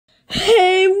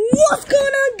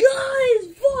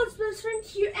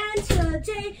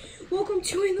day. Welcome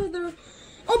to another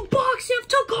unboxing of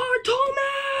Takara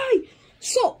Tomy.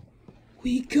 So,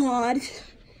 we got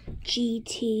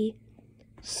GT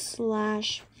 /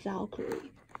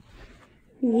 Valkyrie.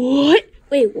 What?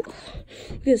 Wait,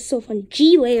 this is so fun.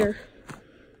 GT layer.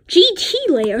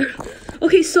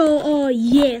 Okay, so,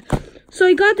 yeah. So,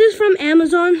 I got this from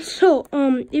Amazon. So,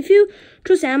 if you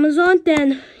trust Amazon,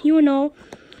 then you will know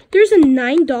there's a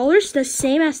 $9, the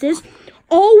same as this.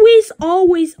 Always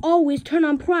turn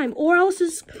on Prime, or else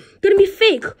it's gonna be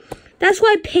fake. That's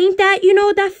why I paint that, you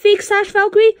know, that fake /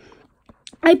 Valkyrie.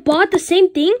 I bought the same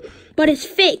thing, but it's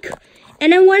fake.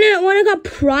 And then when I got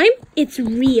Prime, it's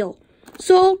real.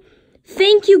 So,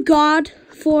 thank you, God,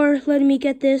 for letting me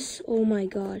get this. Oh my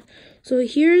God. So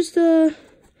here's the...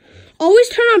 Always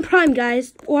turn on Prime,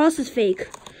 guys, or else it's fake.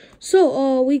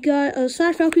 So, we got a /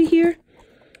 Valkyrie here.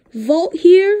 Vault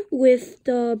here with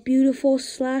the beautiful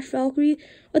 / Valkyrie.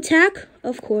 Attack,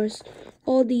 of course.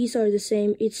 All these are the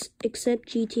same, except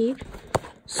GT.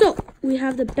 So, we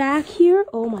have the back here.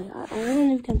 Oh my God, I don't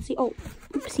know if you can see. Oh,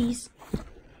 oopsies.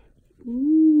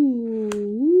 Ooh,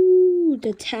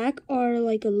 the attack are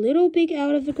like a little big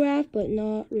out of the graph, but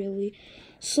not really.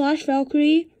 /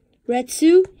 Valkyrie,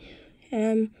 Retsu,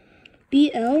 and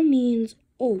BL means,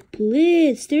 oh,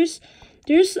 Blitz. There's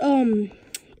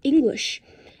English.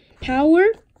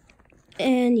 Power,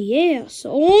 and yeah, so,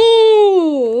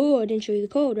 oh, I didn't show you the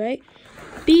code, right?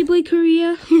 Beyblade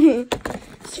Korea,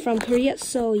 it's from Korea,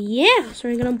 so yeah, so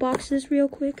I'm gonna unbox this real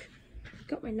quick.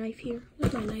 Got my knife here,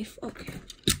 where's my knife? Okay,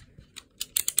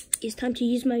 it's time to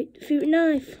use my favorite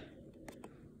knife.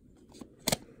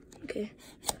 Okay,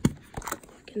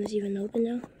 can this even open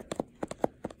now?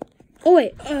 Oh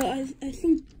wait, I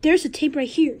think there's a tape right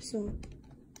here, so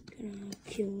I'm gonna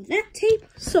kill that tape.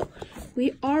 So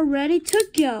we are ready to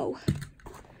go.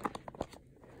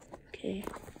 Okay.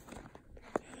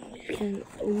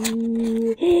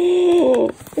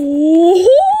 Oh,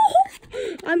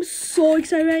 I'm so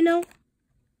excited right now.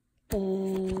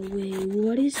 Oh wait,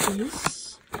 what is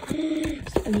this?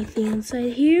 Is there anything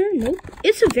inside here? Nope.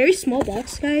 It's a very small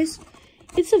box, guys.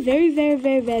 It's a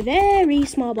very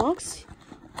small box.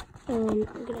 I'm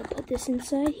gonna put this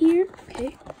inside here.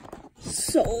 Okay.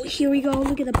 So here we go.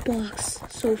 Look at the box,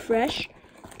 so fresh.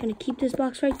 Gonna keep this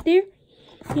box right there,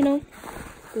 you know.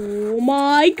 Oh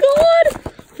my God!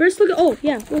 First, look at, oh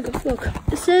yeah, look.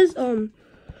 It says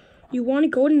you want a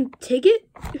golden ticket?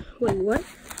 Wait, what?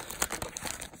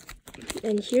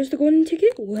 And here's the golden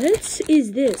ticket. What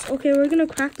is this? Okay, we're gonna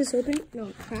crack this open.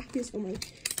 No, crack this. Oh my,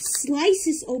 slice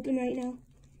this open right now.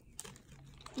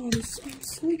 I'm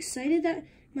so excited that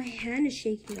my hand is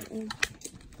shaking. I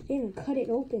didn't even cut it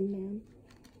open, man.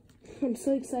 I'm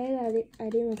so excited that I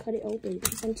didn't even cut it open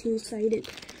because I'm too excited.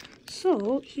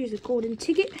 So, here's a golden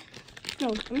ticket. No,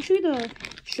 let me show you the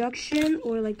instruction,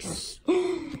 or like,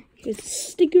 here's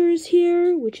stickers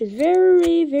here, which is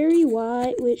very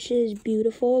white, which is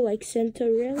beautiful, like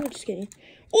Cinderella. Just kidding.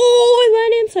 Oh, I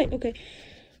landed inside. Okay.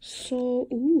 So,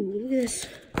 ooh, look at this.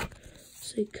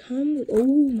 So, they come with,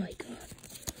 oh my God.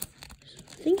 So,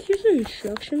 I think here's an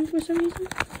instruction for some reason.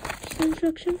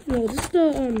 Instruction. No, this is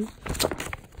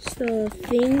the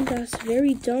thing that's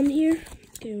very dumb here.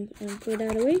 Okay, I'm gonna throw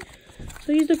that away.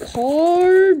 So here's the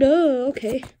card.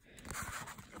 Okay.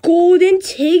 Golden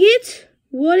ticket?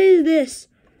 What is this?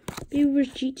 Beaver's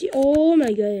GT. Oh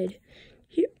my God.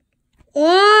 Here.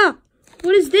 Oh!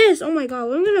 What is this? Oh my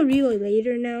God. I'm gonna read it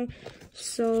later now.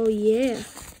 So yeah.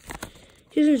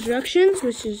 Here's instructions,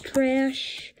 which is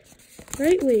trash.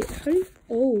 Right? Wait. How do you,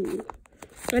 oh.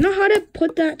 I know how to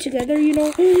put that together, you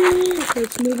know.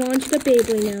 Let's move on to the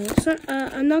Beyblade now. So,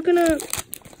 I'm not gonna...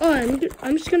 Oh,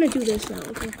 I'm just gonna do this now,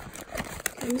 okay?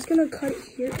 I'm just gonna cut it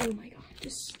here. Oh my God,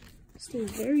 this thing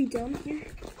is very dumb here.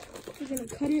 We're gonna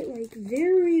cut it, like,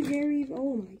 very...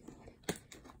 Oh my God.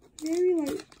 Very,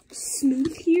 like,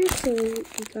 smooth here, so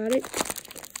we got it.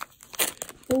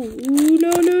 Oh,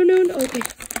 no. Okay.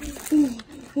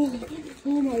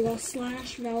 Oh my God, /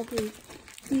 Valkyrie.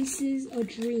 This is a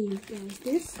dream, guys.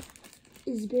 This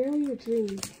is barely a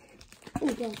dream.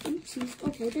 Oh God, oopsies.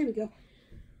 Okay, there we go.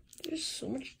 There's so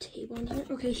much tape on here.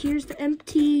 Okay, here's the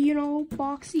empty, you know,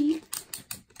 boxy.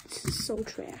 This is so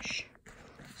trash.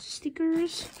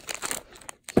 Stickers.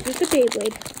 Here's the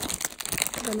Beyblade.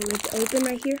 I'm gonna leave it open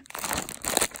right here.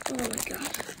 Oh my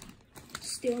God.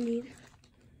 Still need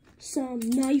some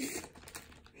knife.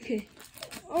 Okay.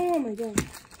 Oh my God.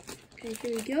 Okay,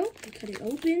 here we go. I cut it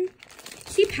open.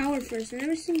 See power first. I've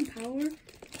never seen power.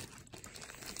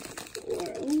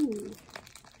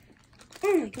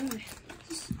 Oh my God.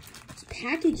 This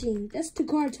packaging. That's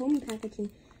Takara Tomy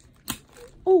packaging.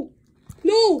 Oh.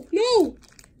 No.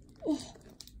 Oh.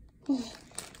 Oh,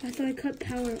 I thought I cut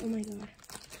power. Oh my god.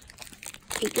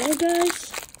 Here we go,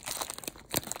 guys.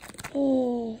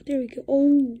 Oh, there we go.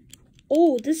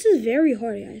 Oh, this is very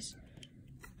hard, guys.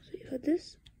 So you cut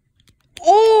this.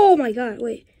 Oh my god,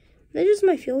 wait. That is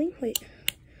my feeling. Wait.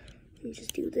 Let me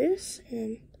just do this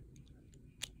and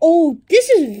oh, this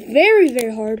is very,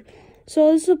 very hard.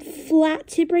 So this is a flat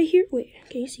tip right here. Wait,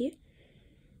 can you see it?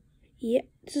 Yeah,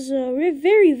 this is a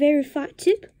very, very flat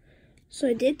tip. So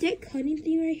I did that cutting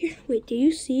thing right here. Wait, do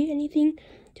you see anything?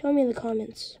 Tell me in the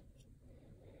comments.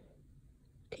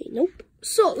 Okay, nope.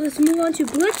 So let's move on to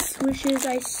Blitz, which is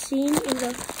I seen in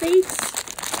the face.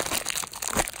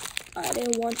 I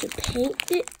didn't want to paint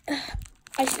it.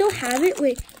 I still have it.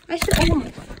 Wait, I still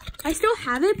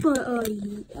have it, but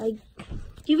I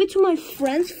give it to my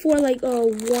friends for like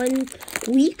 1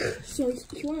 week. So if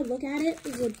you want to look at it,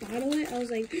 there's a bottle it. I was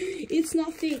like, it's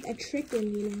not fake. I tricked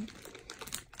them, you know.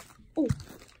 Oh,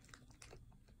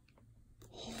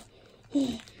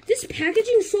 this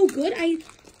packaging is so good. I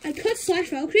cut /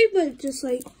 Valkyrie, but just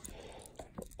like,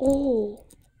 oh,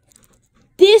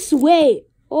 this way.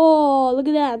 Oh, look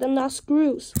at that. Them not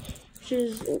screws. Which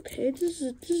is okay. This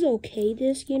is okay.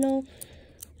 This, you know,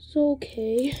 it's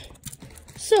okay.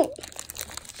 So,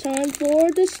 time for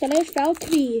the /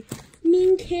 Valkyrie.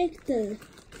 Main character.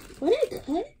 What did I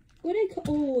cut?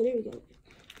 Oh, there we go.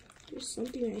 There's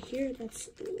something right here that's.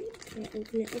 Can I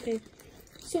open it? Okay.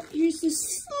 So here's the /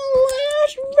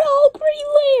 Valkyrie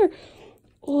layer.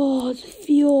 Oh, it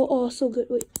feels so good.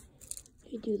 Wait,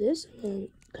 you do this and then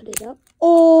cut it out.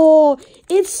 Oh,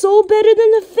 it's so better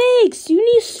than the fakes. You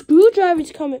need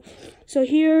screwdrivers coming. So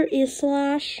here is /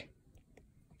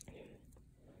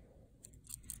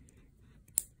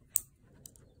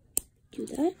 do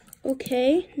that.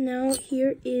 Okay, now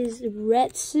here is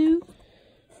Retsu.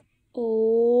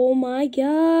 Oh my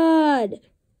god.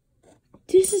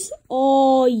 This is,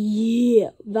 oh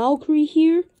yeah. Valkyrie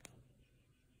here.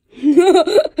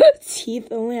 Teeth,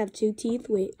 I only have 2 teeth.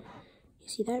 Wait, you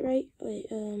see that right? Wait,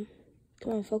 come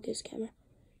on, focus, camera.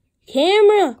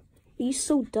 Camera! You're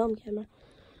so dumb, camera.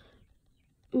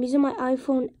 I'm using my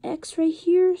iPhone X right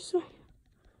here, so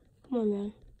come on,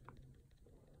 man.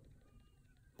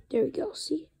 There we go,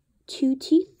 see? 2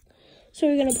 teeth. So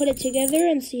we're gonna put it together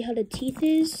and see how the teeth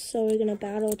is. So we're gonna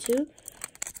battle too.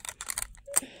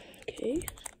 Okay.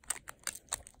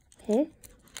 Huh?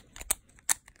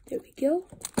 There we go.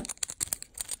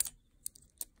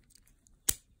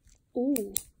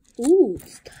 Ooh,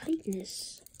 it's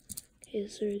tightness. Okay,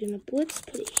 so we're gonna Blitz,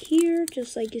 put it here,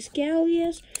 just like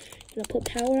Iscalius. Gonna put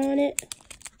power on it.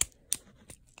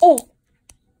 Oh,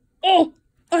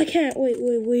 I can't, wait,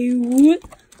 what?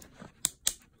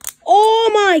 Oh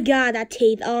my god, that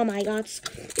teeth, oh my god.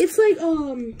 It's like,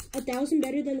 1,000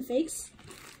 better than the fakes.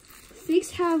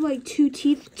 Fakes have like 2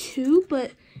 teeth too,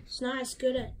 but it's not as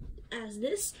good as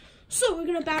this. So we're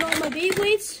gonna battle all my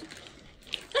Beyblades.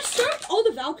 Let's start with all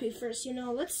the Valkyrie first, you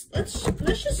know. Let's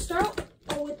just start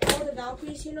with all the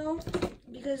Valkyries, you know,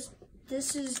 because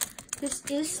this is /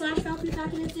 Valkyrie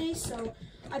back in the day. So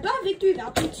I bought Victory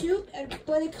Valkyrie too,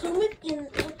 but they come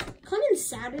in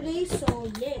Saturday,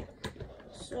 so yeah.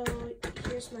 So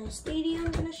here's my stadium.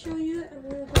 I'm gonna show you. I'm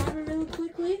gonna grab it really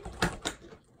quickly.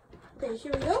 Okay,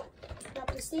 here we go. Got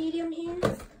the stadium here.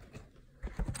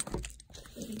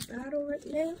 Battle right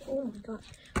now. Oh my god.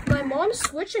 My mom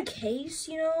switched a case,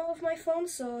 you know, of my phone,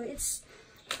 so it's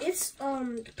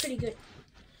pretty good.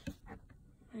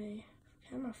 My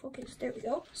camera focus. There we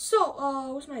go. So,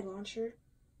 where's my launcher?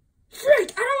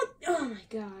 Frick! Oh my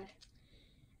god.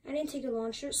 I didn't take a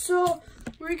launcher. So,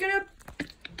 we're gonna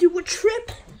do a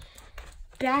trip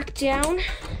back down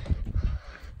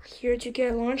here to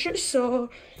get a launcher. So,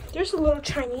 there's a little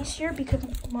Chinese here because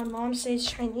my mom says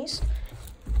Chinese.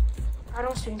 I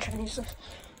don't speak Chinese.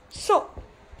 So,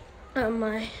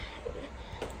 wait,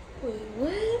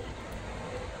 what?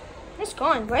 It's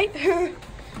gone, right?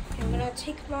 I'm gonna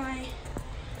take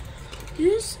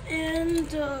this and,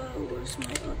 where's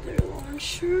my other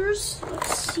launchers?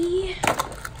 Let's see.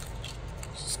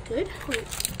 This is good. Wait.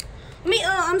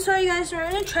 I'm sorry guys, we're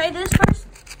gonna try this first.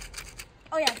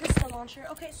 Oh yeah, this is the launcher.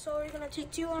 Okay, so we're gonna take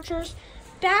 2 launchers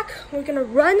back. We're gonna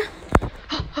run.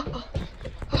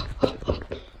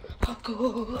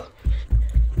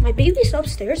 My baby's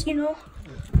upstairs, you know.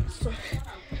 So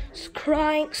it's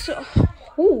crying. So,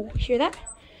 ooh, hear that?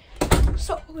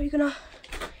 So we're gonna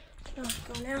go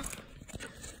now.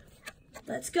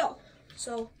 Let's go.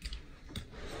 So,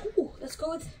 let's go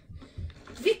with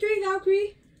Victory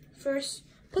Valkyrie first.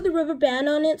 Put the rubber band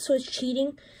on it, so it's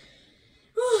cheating.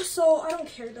 Oh, so I don't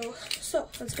care though. So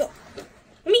let's go.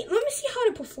 Let me see how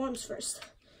it performs first.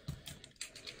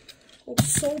 Oh,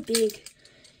 so big.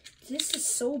 This is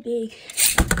so big.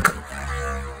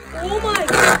 Oh my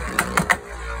god.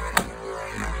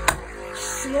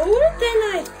 Slower than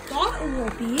I thought it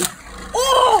would be.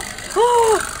 Oh,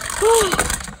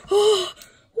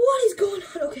 what is going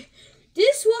on? Okay,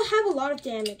 this will have a lot of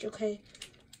damage. Okay,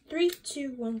 3,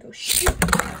 2, 1, go shoot.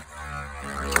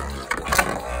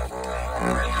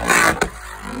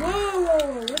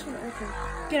 Whoa, okay,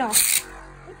 get off.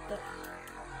 What the?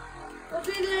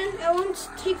 Okay then, I won't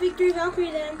take Victory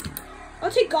Valkyrie then. I'll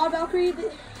take God Valkyrie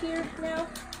here now.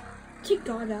 Take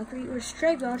God Valkyrie or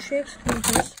Strike Valkyrie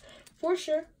first, for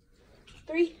sure.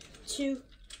 3, 2,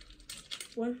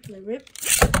 1, let rip.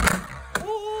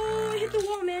 Oh, hit the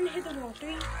wall, man. Hit the wall.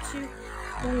 3, 2,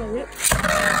 1, let rip.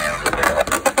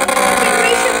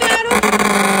 Generation battle.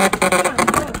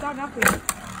 Come on, God Valkyrie.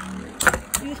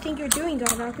 What do you think you're doing,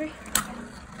 God Valkyrie?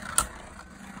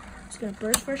 It's gonna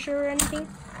burst for sure or anything.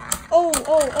 Oh.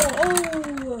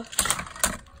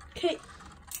 Okay.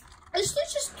 Is there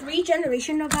just 3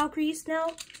 generation of Valkyries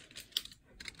now?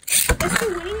 Is the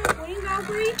winning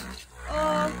Valkyrie?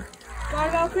 God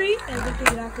Valkyrie and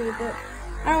Victory Valkyrie, but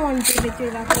I don't want to do Victory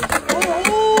Valkyrie.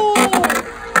 Oh!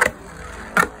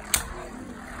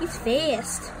 He's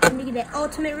fast. I'm gonna get that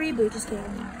ultimate reboot. Just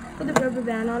kidding. Put the rubber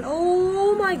band on.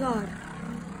 Oh my god.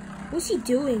 What's he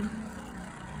doing?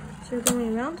 So we're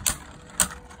going around?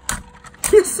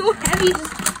 It's so heavy.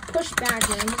 Just push back,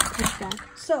 man. Just push back.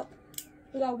 So,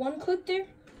 we got 1 click there.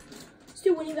 Let's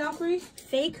do winning Valkyrie.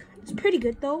 Fake. It's pretty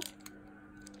good though.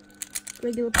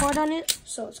 Regular part on it.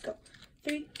 So let's go.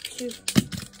 3, 2,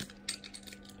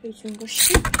 3, 2, and go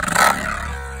shoot.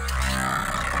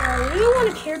 I really want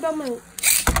to care about my.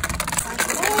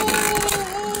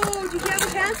 Oh! Did you have a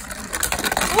chance?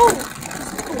 Oh!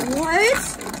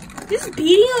 What? This is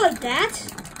beating it like that?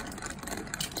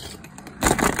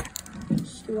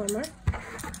 Let's do 1 more.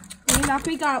 And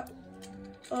Valkyrie got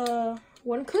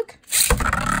 1 click.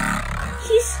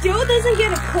 He still doesn't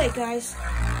get a click, guys.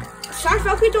 Shark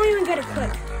Valkyrie don't even get a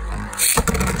click.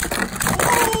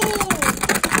 Oh!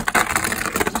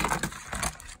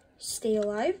 Stay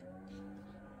alive.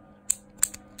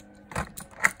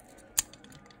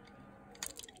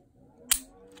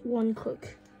 One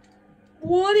click.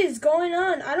 What is going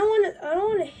on? I don't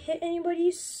want to hit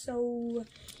anybody. So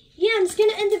yeah, I'm just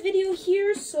gonna end the video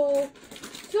here. So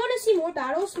if you want to see more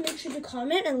battles, make sure to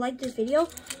comment and like this video.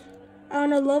 I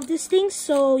love this thing.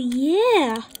 So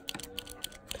yeah.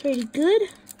 Pretty good.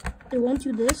 They won't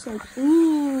do this like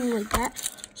like that.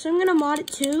 So I'm gonna mod it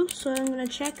too. So I'm gonna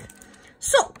check.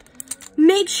 So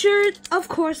make sure, of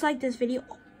course, like this video.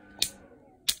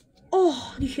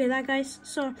 Oh, do you hear that, guys?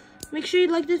 So make sure you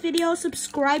like this video.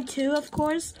 Subscribe too, of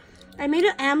course. I made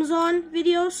an Amazon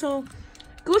video, so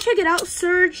go check it out.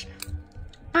 Search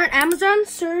on Amazon.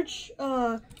 Search /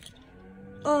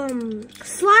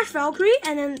 Valkyrie,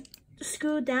 and then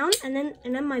scroll down, and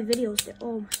then my videos there.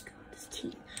 Oh my god, this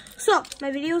teeth. So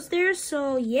my videos there.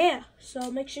 So yeah. So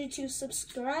make sure to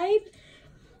subscribe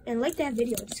and like that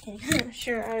video. Just kidding.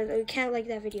 Sure, I can't like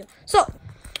that video. So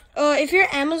if you're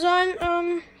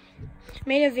Amazon,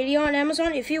 made a video on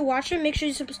Amazon. If you watch it, make sure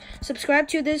you subscribe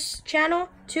to this channel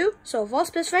too. So Vault's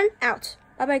Best Friend out.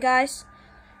 Bye bye, guys.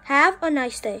 Have a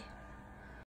nice day.